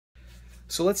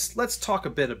So let's talk a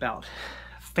bit about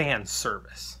fan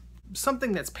service.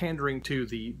 Something that's pandering to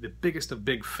the biggest of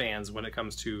big fans when it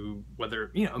comes to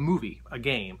whether, a movie, a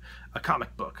game, a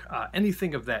comic book,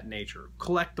 anything of that nature,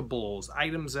 collectibles,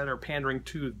 items that are pandering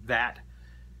to that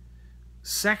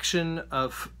section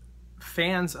of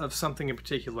fans of something in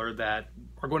particular that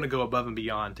are going to go above and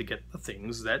beyond to get the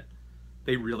things that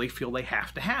they really feel they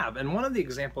have to have. And one of the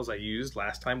examples I used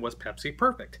last time was Pepsi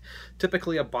Perfect.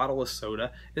 Typically a bottle of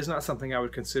soda is not something I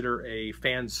would consider a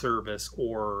fan service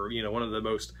or, one of the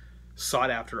most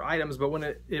sought after items, but when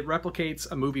it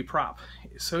replicates a movie prop,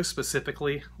 so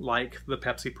specifically like the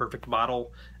Pepsi Perfect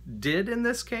bottle did in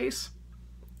this case,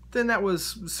 then that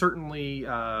was certainly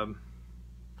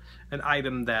an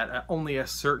item that only a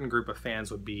certain group of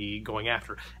fans would be going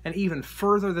after. And even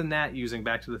further than that, using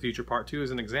Back to the Future Part 2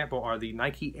 as an example, are the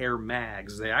Nike Air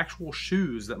Mags, the actual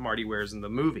shoes that Marty wears in the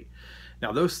movie.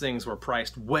 Now those things were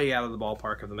priced way out of the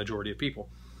ballpark of the majority of people.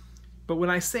 But when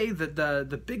I say that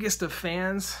the biggest of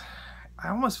fans, I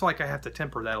almost feel like I have to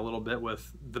temper that a little bit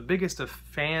with the biggest of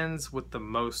fans with the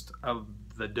most of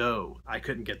the dough. I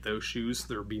couldn't get those shoes.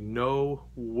 There would be no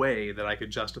way that I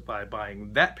could justify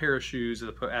buying that pair of shoes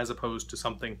as opposed to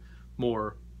something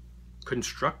more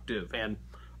constructive and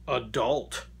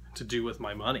adult to do with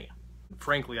my money.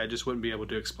 Frankly, I just wouldn't be able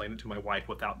to explain it to my wife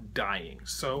without dying.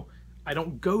 So I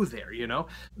don't go there,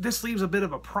 This leaves a bit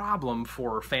of a problem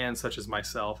for fans such as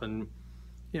myself and,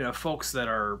 folks that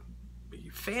are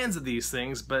fans of these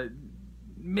things but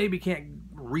maybe can't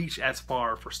reach as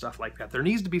far for stuff like that. There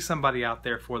needs to be somebody out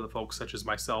there for the folks such as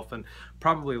myself and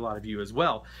probably a lot of you as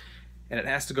well. And it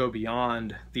has to go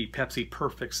beyond the Pepsi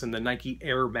Perfects and the Nike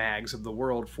Air Mags of the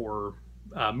world for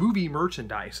movie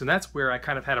merchandise. And that's where I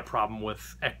kind of had a problem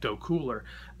with Ecto Cooler.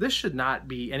 This should not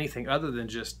be anything other than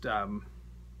just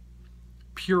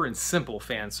pure and simple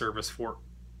fan service for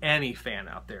any fan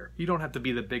out there. You don't have to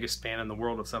be the biggest fan in the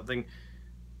world of something,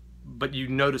 but you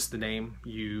notice the name,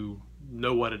 you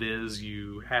know what it is,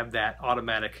 you have that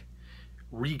automatic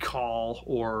recall,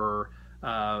 or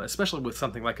especially with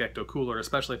something like Ecto Cooler,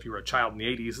 especially if you were a child in the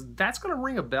 80s, that's going to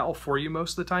ring a bell for you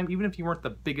most of the time, even if you weren't the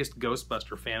biggest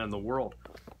Ghostbuster fan in the world.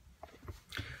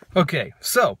 Okay,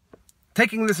 so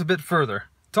taking this a bit further,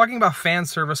 talking about fan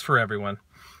service for everyone,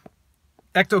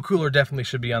 Ecto Cooler definitely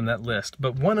should be on that list,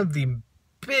 but one of the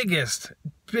biggest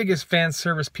fan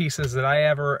service pieces that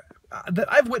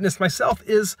I've witnessed myself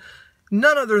is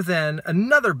none other than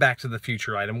another Back to the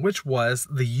Future item, which was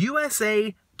the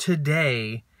USA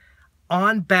Today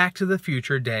on Back to the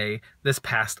Future Day this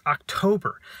past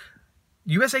October.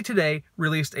 USA Today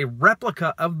released a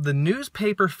replica of the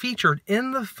newspaper featured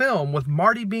in the film with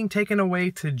Marty being taken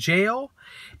away to jail.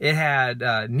 It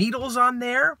had needles on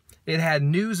there. It had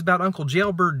news about Uncle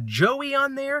Jailbird Joey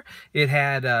on there. It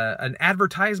had an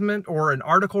advertisement or an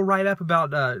article write-up about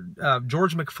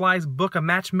George McFly's book, A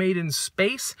Match Made in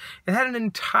Space. It had an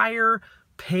entire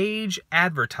page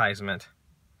advertisement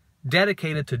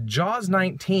dedicated to Jaws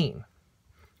 19.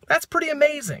 That's pretty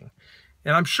amazing.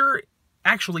 And I'm sure,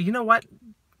 actually, you know what?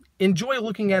 Enjoy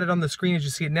looking at it on the screen as you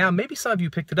see it now. Maybe some of you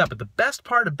picked it up, but the best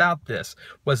part about this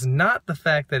was not the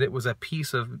fact that it was a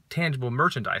piece of tangible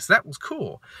merchandise. That was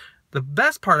cool. The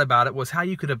best part about it was how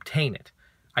you could obtain it.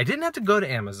 I didn't have to go to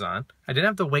Amazon, I didn't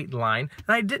have to wait in line,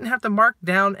 and I didn't have to mark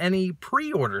down any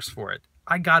pre-orders for it.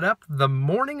 I got up the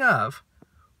morning of,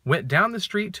 went down the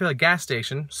street to a gas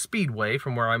station, Speedway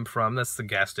from where I'm from, that's the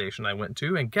gas station I went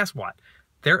to, and guess what?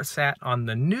 There it sat on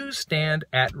the newsstand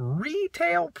at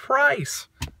retail price.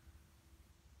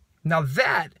 Now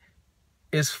that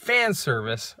is fan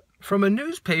service from a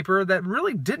newspaper that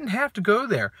really didn't have to go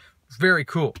there. Very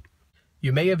cool.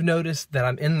 You may have noticed that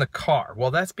I'm in the car. Well,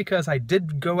 that's because I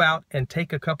did go out and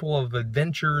take a couple of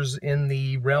adventures in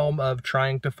the realm of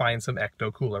trying to find some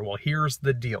Ecto Cooler. Well, here's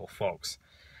the deal, folks.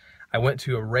 I went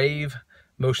to a rave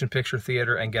motion picture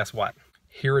theater, and guess what?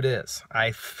 Here it is.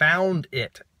 I found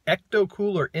it. Ecto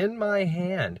Cooler in my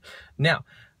hand. Now,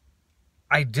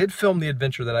 I did film the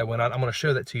adventure that I went on. I'm going to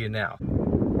show that to you now.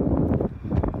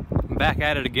 I'm back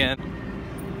at it again.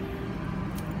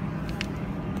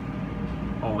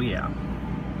 Oh yeah.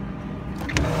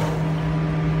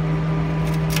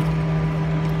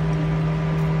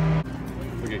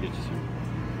 We're gonna get you some.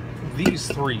 These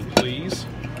three, please.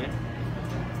 Okay.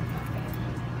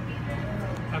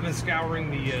 I've been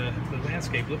scouring the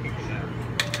landscape looking for that.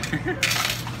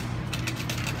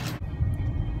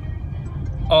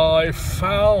 I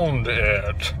found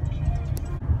it.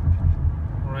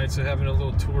 All right, so having a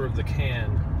little tour of the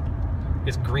can.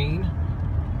 It's green,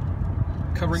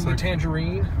 covering the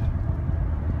tangerine,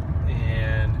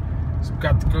 and It's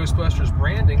got the Ghostbusters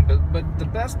branding, but the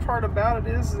best part about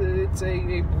it is it's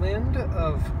a blend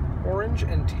of orange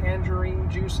and tangerine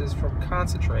juices from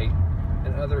concentrate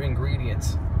and other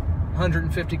ingredients.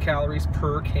 150 calories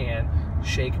per can.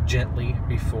 Shake gently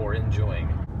before enjoying.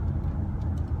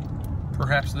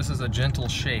 Perhaps this is a gentle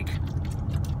shake.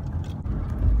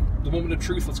 The moment of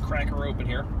truth, let's crack her open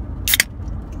here.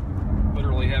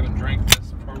 Literally haven't drank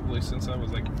this probably since I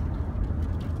was like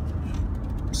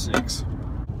 6.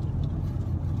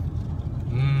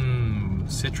 Mmm,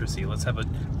 citrusy. Let's have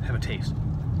a taste.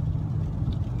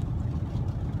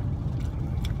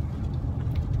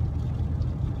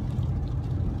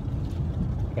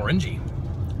 Orangey,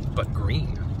 but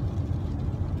green.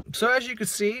 So as you can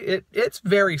see, it's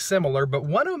very similar, but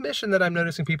one omission that I'm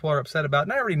noticing people are upset about,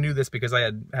 and I already knew this because I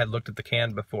had looked at the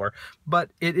can before,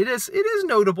 but it is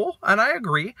notable, and I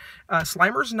agree.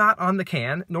 Slimer's not on the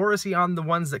can, nor is he on the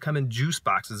ones that come in juice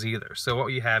boxes either. So what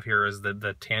you have here is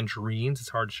the tangerines. It's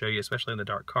hard to show you, especially in the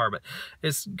dark car, but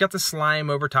it's got the slime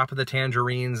over top of the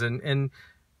tangerines, and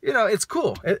you know, it's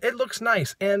cool. It looks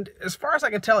nice. And as far as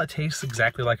I can tell, it tastes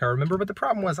exactly like I remember. But the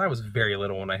problem was I was very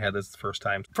little when I had this the first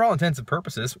time. For all intents and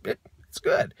purposes, it's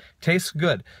good. Tastes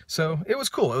good. So it was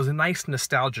cool. It was a nice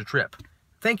nostalgia trip.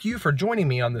 Thank you for joining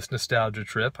me on this nostalgia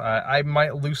trip. I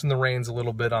might loosen the reins a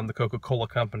little bit on the Coca-Cola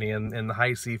company and the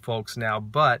Hi-C folks now,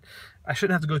 but I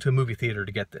shouldn't have to go to a movie theater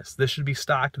to get this. This should be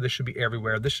stocked. This should be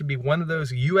everywhere. This should be one of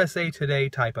those USA Today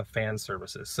type of fan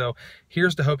services. So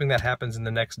here's to hoping that happens in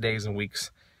the next days and weeks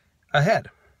ahead.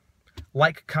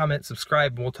 Like, comment,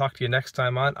 subscribe, and we'll talk to you next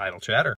time on Idle Chatter.